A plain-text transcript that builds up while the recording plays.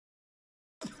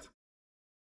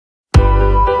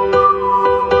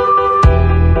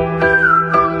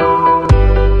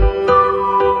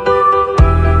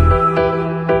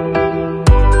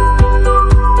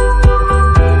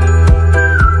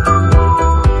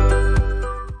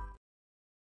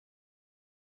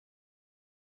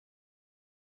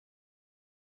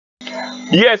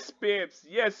Yes, Papes.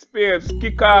 Yes, Papes.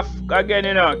 Kick off again,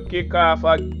 you know. Kick off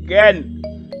again.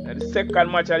 And the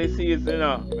second match of the season, you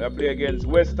know. We play against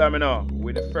West Ham, you know.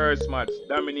 With the first match.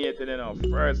 Dominating, you know.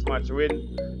 First match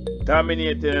win.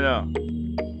 Dominating, you know.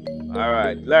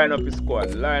 Alright. Line up his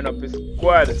squad. Line up his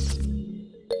squad.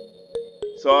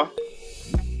 So,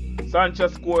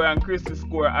 Sanchez score and Christie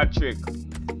score hat-trick.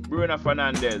 Bruno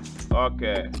Fernandes.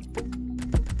 Okay.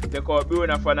 Take out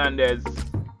Bruno Fernandes.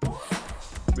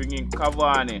 Bring in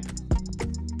Cavani.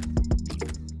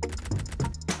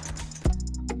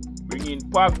 Bring in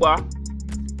Pogba.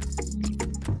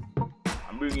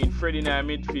 And bring in Fred in our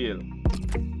midfield.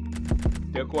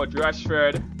 Take out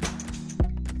Rashford.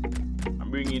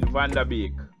 And bring in Van der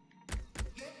Beek.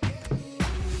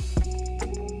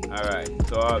 Alright,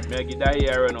 so I get that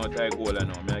here run out of goal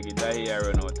now. I get that here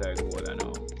run out of goal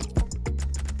now.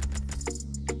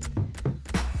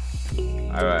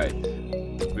 Alright.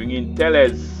 Bring in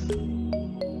Tellez.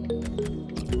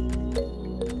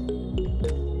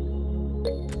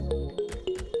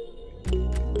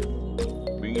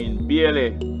 Bring in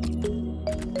Bailey.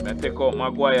 I take out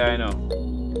Maguire now.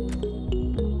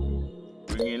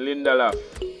 Bring in Lindelof.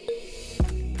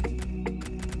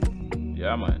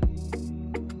 Yeah, man.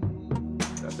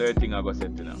 That's everything I got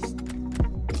set to now.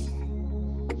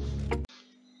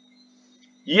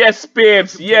 Yes,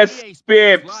 Papes. Yes,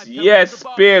 Papes. Yes,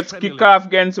 Papes. Kick off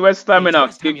against West Ham, you know.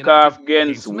 Kick off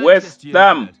against West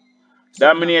Ham.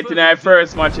 Dominating our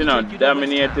first match, you know.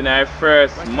 Dominating our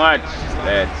first match.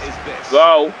 Let's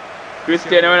go.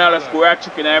 Cristiano Ronaldo scored a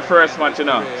hat-trick in our first match, you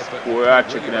know. Scored a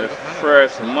hat-trick in the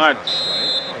first match.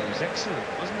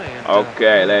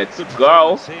 Okay, let's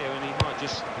go.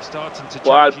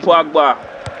 Paul Pogba.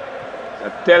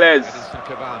 Tellez.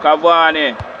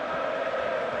 Cavani.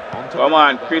 Come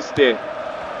on, Christie.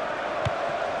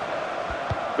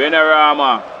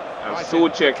 Benarama. You have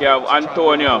Suchek, you have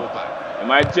Antonio.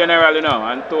 My general, you know.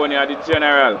 Antonio, the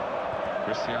general.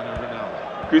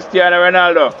 Cristiano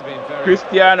Ronaldo.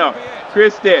 Cristiano.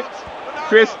 Christie.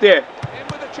 Christie.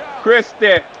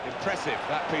 Christie. Impressive,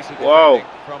 that piece of defending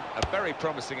from a very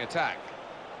promising attack.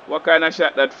 What kind of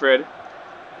shot that, Fred?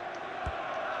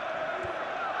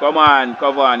 Come on,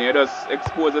 Cavani. You just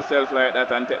expose yourself like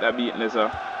that and take that beating,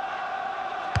 sir.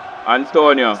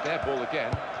 Antonio. It's their ball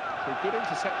again. Through good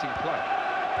intercepting play.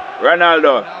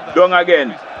 Ronaldo. Down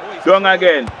again. Down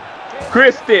again.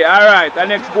 Christie. Alright. The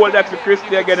next goal that's for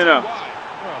Christie again, you know.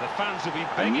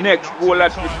 The next goal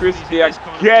that's for Christie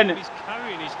again.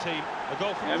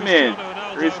 I mean,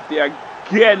 Christie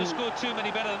again. Scored too many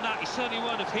better than that. He certainly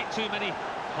won't have hit too many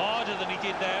harder than he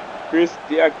did there.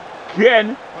 Christie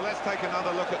again. Well, let's take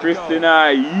another look at Christie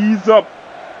now ease up.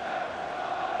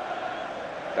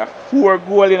 The 4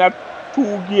 goal in a 2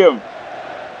 game.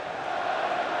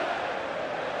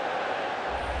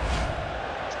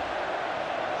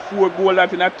 Four goal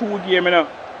that in a 2 game, you know.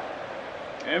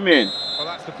 I mean. Well,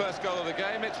 that's the first goal of the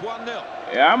game. It's 1-0.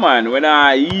 Yeah, man. When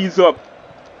I ease up.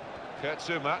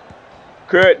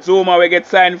 Kurt Zouma will get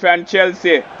signed from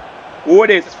Chelsea. Who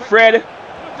this? Fred.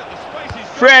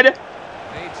 Fred.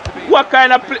 What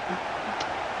kind of play?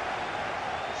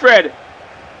 Fred.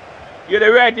 You're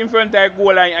the right in front of the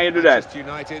goal and you do that.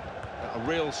 United, a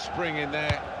real spring in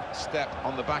their step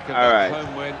on the back of that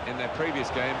home win in their previous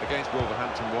game against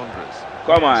Wolverhampton Wanderers.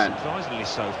 Come on. Surprisingly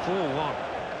so, 4-1.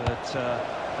 But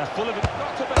they're full of it.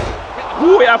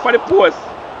 Ooh, yeah, for the post.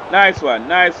 Nice one,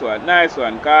 nice one, nice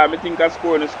one. Because I think I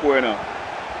score no score now.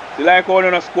 See, like how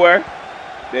you no score,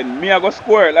 then me I go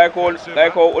score. Like how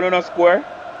you no score,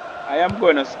 I am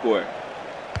going to score.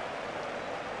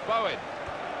 Bowen.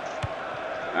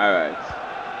 Alright.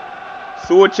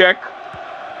 Suchek.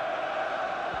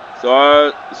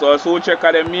 So Suchek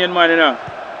are the main man, you know.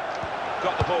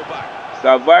 Got the ball back.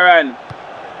 So Varane.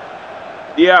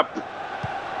 Diop.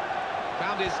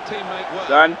 Found his teammate well.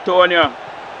 So Antonio.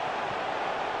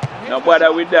 No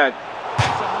bother with that.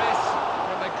 It's a miss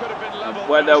when they could have been level. No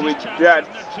bother with that.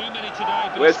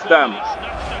 West Ham.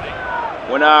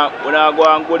 We not go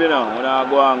on good, you know. We not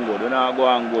go on good. We not go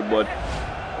on good, but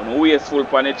we wasteful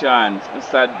for the chance.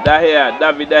 Mr. Dahia,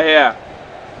 David Dahia.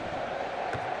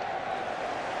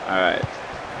 Alright.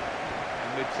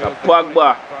 So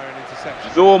Pogba.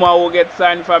 Zouma will get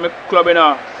signed from a club, you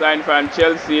know. Signed from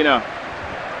Chelsea, you know.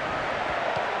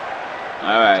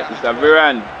 Alright, Mr.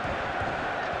 Varane.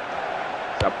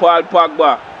 Mr. Paul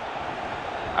Pogba.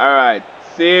 Alright.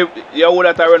 Save you would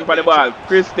have to run for the ball.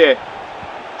 Christie.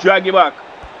 Drag it back.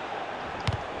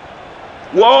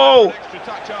 Whoa! Extra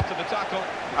touch after the tackle.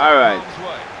 Alright.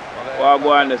 Well,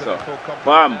 go on this.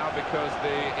 Bam. Now because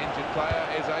the injured player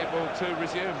is able to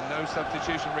resume. No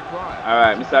substitution required.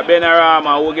 Alright, Mr.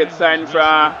 Benarama will get signed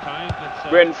from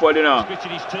Brentford, you know.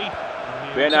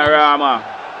 Benarama.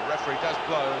 The referee does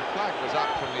blow. Flag was up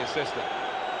from the assistant.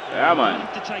 Yeah, man. You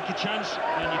have to take a chance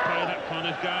when you play that kind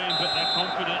of game, but they're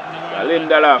confident in the way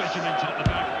Lindelof. regimented at the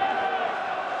back.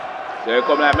 So you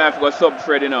come like me have to go sub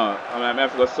Fred, you know. I'm like me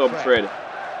have to go sub Fred.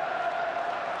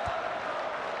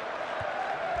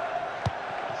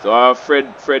 So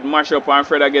Fred mash up and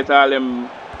Fred I get all them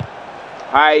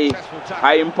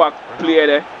high impact play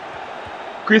there.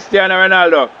 Cristiano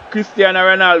Ronaldo.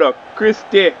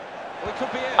 Cristi.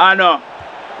 Ano.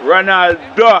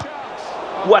 Ronaldo.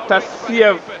 What a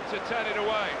save.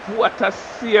 What a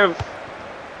save.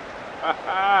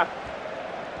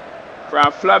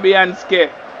 From Fabianski.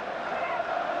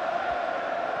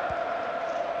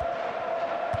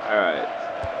 Alright.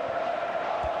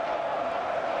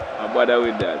 No bother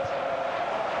with that.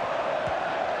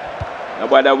 No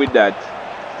bother with that.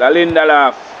 It's a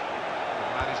Lindelof.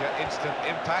 Manager instant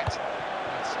impact.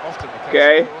 That's often the case,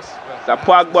 Okay. of course, It's a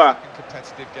Pogba.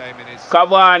 competitive game in his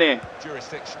Cavani.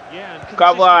 jurisdiction. Yeah, and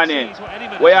Cavani. consistency is what any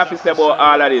What you have manager to say about so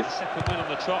all of this? the second win on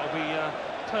the trot will be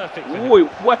perfect for him. Ooh,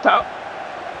 what a...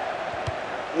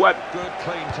 What? Good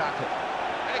clean tackle.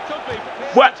 And it could be.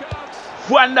 What?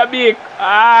 Van der Beek.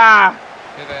 Ah!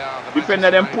 Here they are. The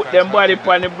Defender them Manchester put them United body fans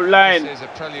on the hoping line. This is a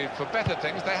prelude for better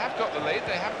things. They have got the lead.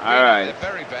 They haven't been Alright. at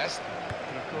their very best.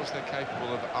 And of course they're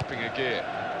capable of upping a gear.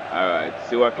 Alright,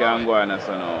 see what can go on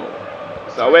so now.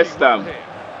 So West Ham.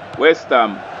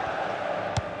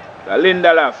 The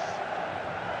Lindelof.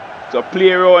 So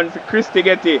play around for Christy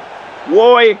Getty.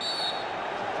 Whoa!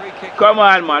 Come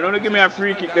on, man. Don't give me a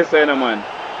free kick this time, man.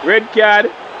 Red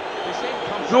card.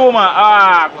 Zuma.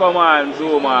 Ah, come on,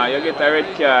 Zuma. You get a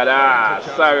red card. Ah,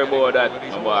 sorry about that, my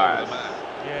boss.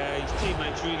 Yeah, his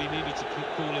teammates really needed to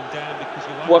cool him down because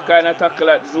you What kind of tackle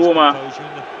at Zuma?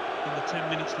 In the 10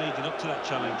 minutes leading up to that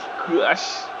challenge.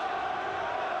 Gosh.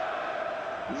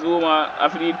 Zuma, I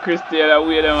need Christy that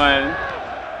way, man.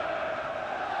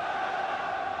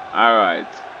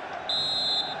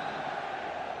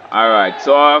 Alright,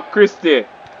 so Christy.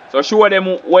 So show them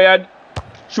where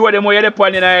you're the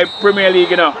point in the Premier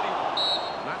League, you know. And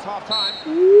that's half time.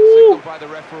 Signaled by the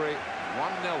referee. 1-0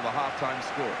 the half time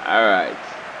score. Alright.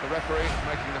 The referee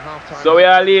making the half time. So we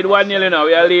are lead 1-0, you know.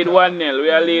 We are lead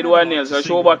 1-0. So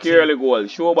show back your early goal.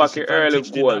 Show back your early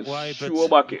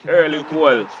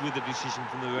goal.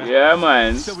 Yeah,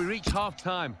 man. So we reach half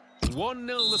time.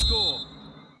 1-0 the score.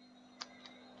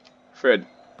 Fred.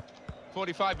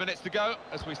 45 minutes to go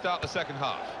as we start the second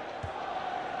half.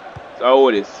 So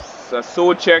how this? So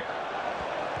check.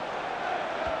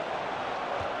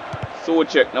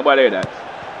 Nobody that.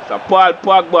 So Paul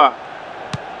Pogba.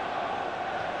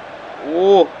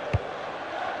 Oh.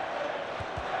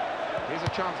 Here's a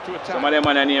chance to attack. Some of them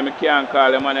man name I can't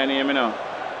call them man name, you know.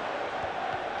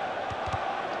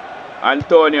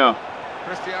 Antonio.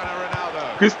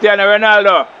 Cristiano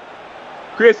Ronaldo.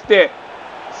 Christy.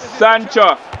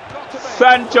 Sancho.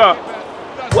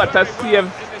 What a save.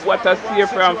 What a save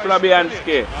from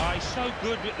Fabianski.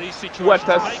 What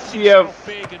a save.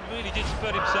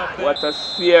 What a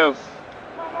save.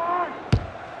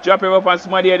 Drop him up on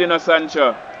somebody head in a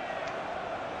Sancho.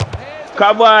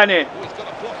 Cavani.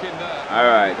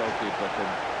 Alright.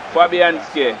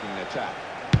 Fabianski.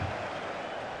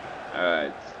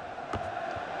 Alright.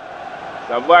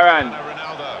 Varane.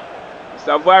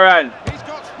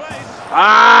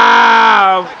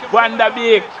 Ah! Van der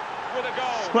Beek.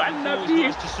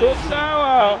 So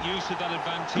sour.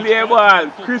 Play ball.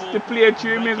 Christy play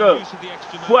 3 middle.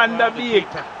 Van der Beek.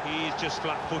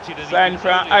 Sign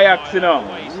from Ajax, you know.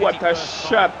 What a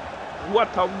shot. What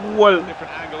a goal.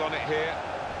 Different angle on it here.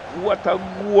 What a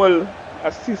goal.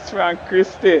 Assist from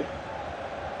Christy.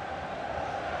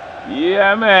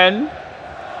 Yeah, man.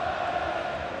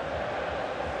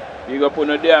 Big up on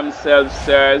the damn self,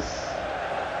 sirs.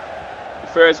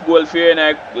 First goal for you in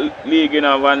the league, you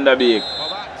know, Van der Beek. Well,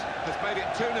 that has made it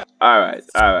 2-0. Alright.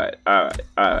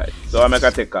 So I make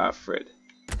a take off Fred.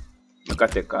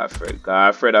 Because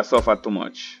Fred has suffered too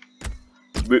much.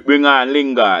 Bring on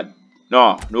Lingard.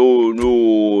 No,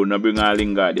 bring on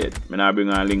Lingard yet. Me not bring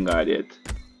on Lingard yet.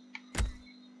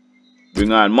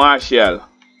 Bring on Martial.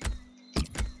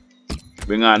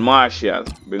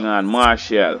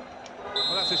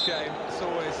 Well, that's a shame. It's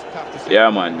always tough to see. Yeah,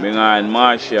 man. Bring on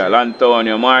Martial.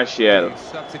 Antonio Martial. The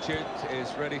substitute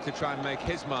is ready to try and make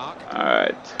his mark.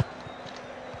 Alright.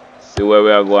 See where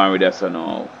we are going with this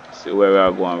now.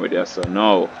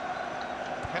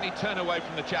 Can he turn away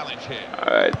from the challenge here?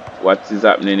 Alright. What is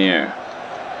happening here?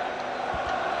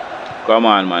 Come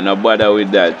on, man. No bother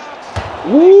with that.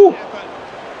 Woo!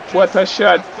 What a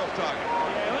shot.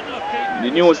 The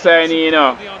new signing, you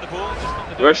know.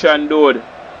 Russian dude.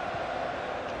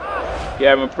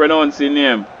 Yeah, I'm pronouncing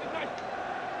name.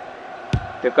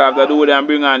 Take off the dude and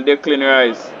bring on Declan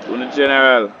Rice. To the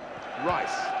general.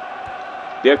 Rice.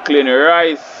 Declan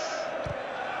Rice.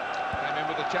 Came in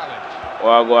with the challenge.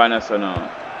 Oh, go on, so now.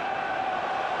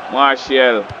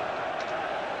 Martial.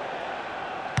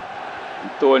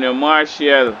 Antonio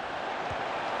Martial.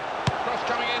 Cross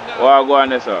coming in now. Oh, go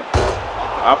on, so.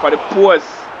 Off of the post.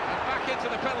 Back into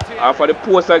the penalty Off of the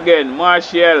post again.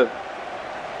 Martial.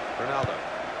 Ronaldo.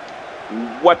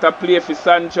 What a play for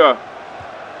Sancho.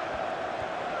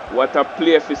 What a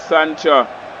play for Sancho.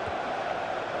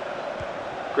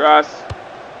 Cross.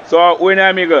 So, win,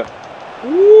 amigo.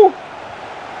 Woo!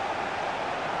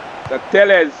 The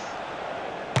Tellez.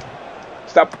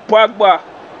 It's Pogba.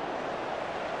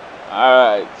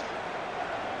 Alright.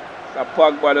 It's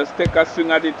Pogba. Just take a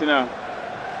swing at it now.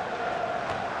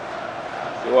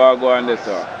 See what I go on this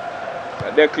one.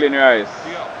 The Declan Rice.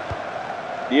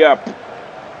 Yep.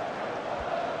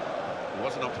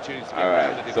 Was an opportunity to get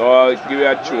Alright. the So, give you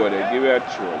a throw there. Give you a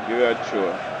throw. Give you a throw.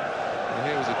 And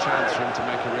here was a chance for him to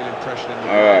make a real impression in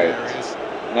the areas.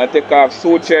 I'm going to take off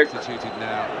Suchek. Substituted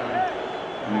now.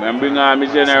 And bring on my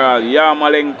general,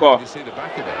 Yarmolenko. You see the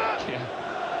back of it. Yeah.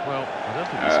 Well, I don't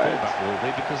think he scored that will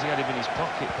be because he had him in his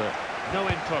pocket, but no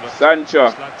end product. Sancho.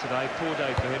 This lad today, poor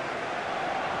day for him.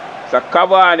 It's a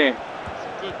Cavani.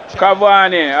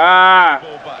 Cavani. Ah.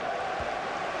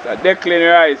 It's a Declan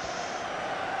Rice.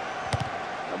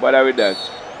 No bother with that.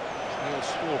 Neil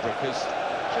Swarbrick has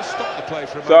just stopped the play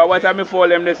for a moment. So what am I for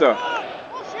them this, sir?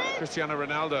 Cristiano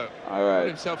Ronaldo Alright. got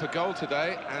himself a goal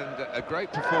today and a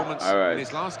great performance in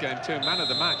his last game too. Man of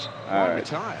the match.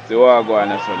 Retired. So what I go on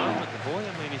this one now? The boy,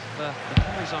 I mean, if he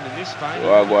carries on in this vein, So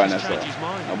what I go on he this just one? change his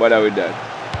mind. No bother with that.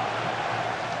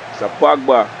 It's a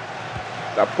Pogba.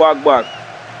 It's a Pogba.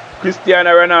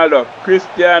 Cristiano Ronaldo.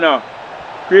 Cristiano.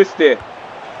 Christie.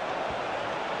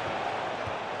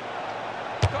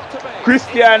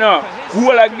 Cristiano.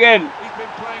 Goal again. He's been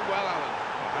playing well,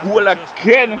 Alan. Goal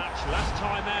again.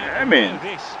 I mean,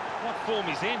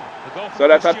 so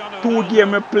that's a 2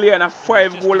 game play and a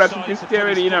 5 goal that you can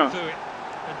already, you know.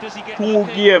 2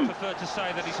 game,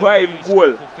 5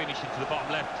 goal.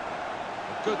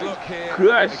 Good look here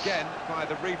Gosh. again by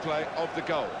the replay of the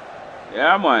goal.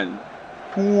 Yeah, man.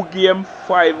 2 game,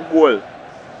 5 goal.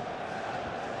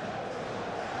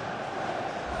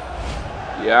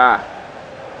 Yeah.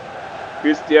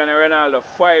 Cristiano Ronaldo,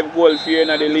 5 goals for you in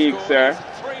the league, sir.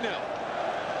 3-0.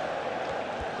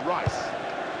 Rice.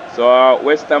 So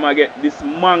West Ham I get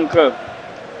dismantled.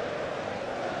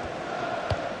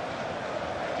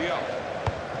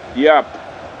 Yep.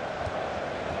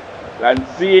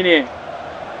 Lanzini.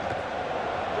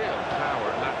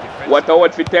 What a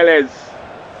what for Tellez.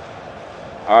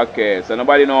 Okay, so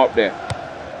nobody know up there.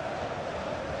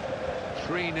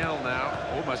 3-0 now,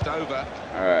 almost over.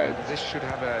 Alright. This should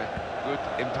have a good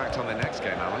impact on the next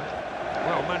game, Alan.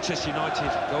 Well, Manchester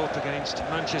United go up against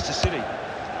Manchester City.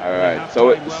 Alright,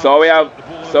 so we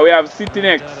have City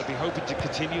next. They'll be hoping to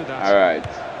continue that. Alright.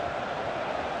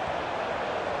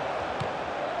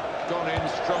 Gone in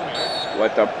strongly.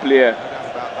 What a player. No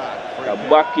doubt about that. The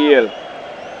back heel.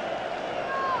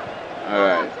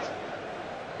 Alright.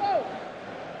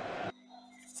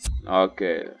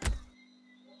 Okay.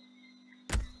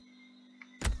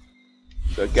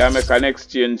 So can make an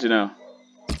exchange now.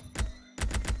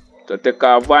 So take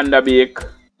off Van der Beek.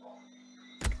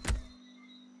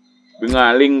 Bring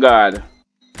on Lingard.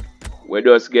 We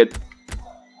just get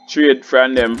trade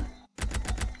from them.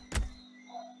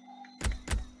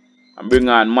 And bring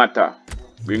on Mata.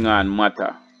 Bring on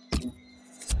Mata.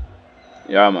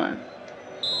 Yeah, man.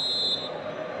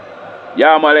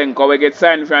 Yeah, Malenko, we get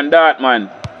signed from that, man.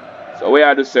 So where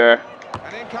are you, sir?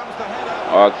 And in comes the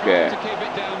header. Okay. To keep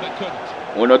it down, but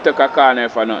couldn't. We don't take a corner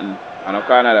for nothing. And a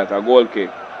corner that, a goal kick.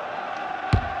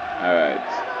 Alright.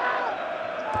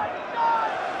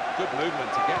 Good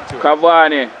movement to get to it.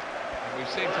 Cavani. And we've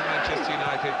seen from Manchester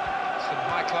United some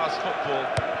high-class football.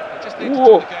 They just need to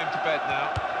Whoa. put the game to bed now.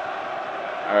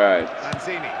 Alright.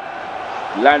 Lanzini.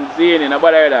 Lanzini,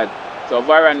 nobody hear that. So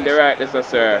Varane the right, this is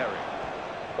sir.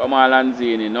 Come on,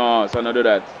 Lanzini. No, so no do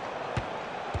that.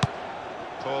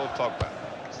 Paul Pogba.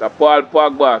 It's a Paul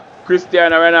Pogba.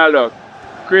 Cristiano Ronaldo.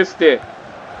 Christie.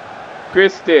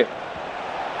 Christie.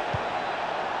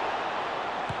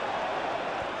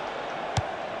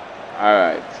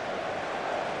 Alright.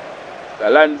 The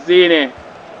Lanzini.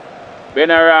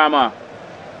 Benarama.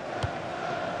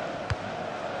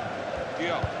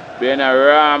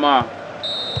 Benarama.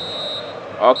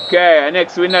 Okay,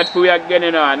 next win that for we again,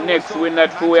 you know. Next win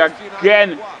that for we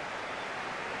again.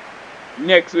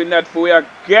 Next win that for we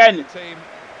again.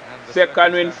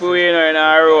 Second win for we, you know, in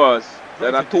our rows.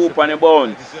 That's a 2 on the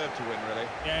bounce.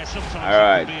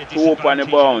 Alright, 2 on the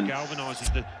bounce.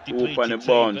 2 on the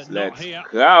bounce. Let's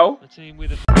go.